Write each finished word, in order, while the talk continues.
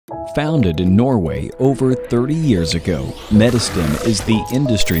Founded in Norway over 30 years ago, Medistim is the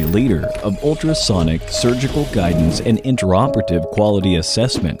industry leader of ultrasonic surgical guidance and intraoperative quality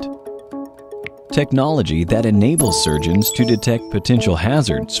assessment. Technology that enables surgeons to detect potential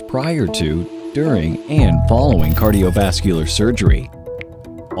hazards prior to, during, and following cardiovascular surgery.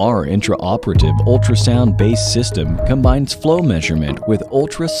 Our intraoperative ultrasound-based system combines flow measurement with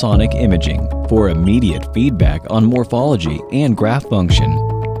ultrasonic imaging for immediate feedback on morphology and graft function,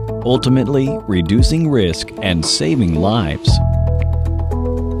 ultimately reducing risk and saving lives.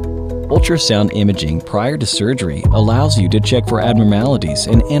 Ultrasound imaging prior to surgery allows you to check for abnormalities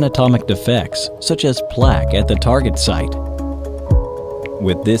and anatomic defects, such as plaque at the target site.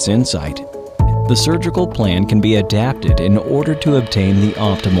 With this insight, the surgical plan can be adapted in order to obtain the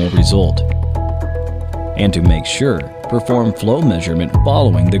optimal result, and to make sure, perform flow measurement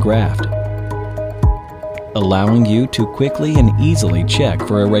following the graft, allowing you to quickly and easily check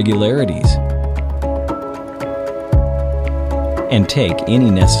for irregularities and take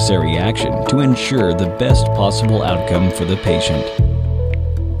any necessary action to ensure the best possible outcome for the patient.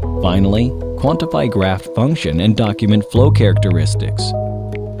 Finally, quantify graft function and document flow characteristics.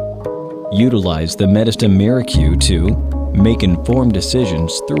 Utilize the Medistim MiraQ to make informed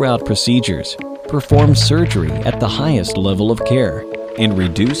decisions throughout procedures, perform surgery at the highest level of care, and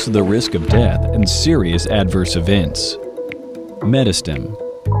reduce the risk of death and serious adverse events. Medistim.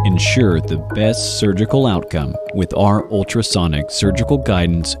 Ensure the best surgical outcome with our ultrasonic surgical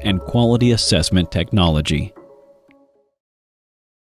guidance and quality assessment technology.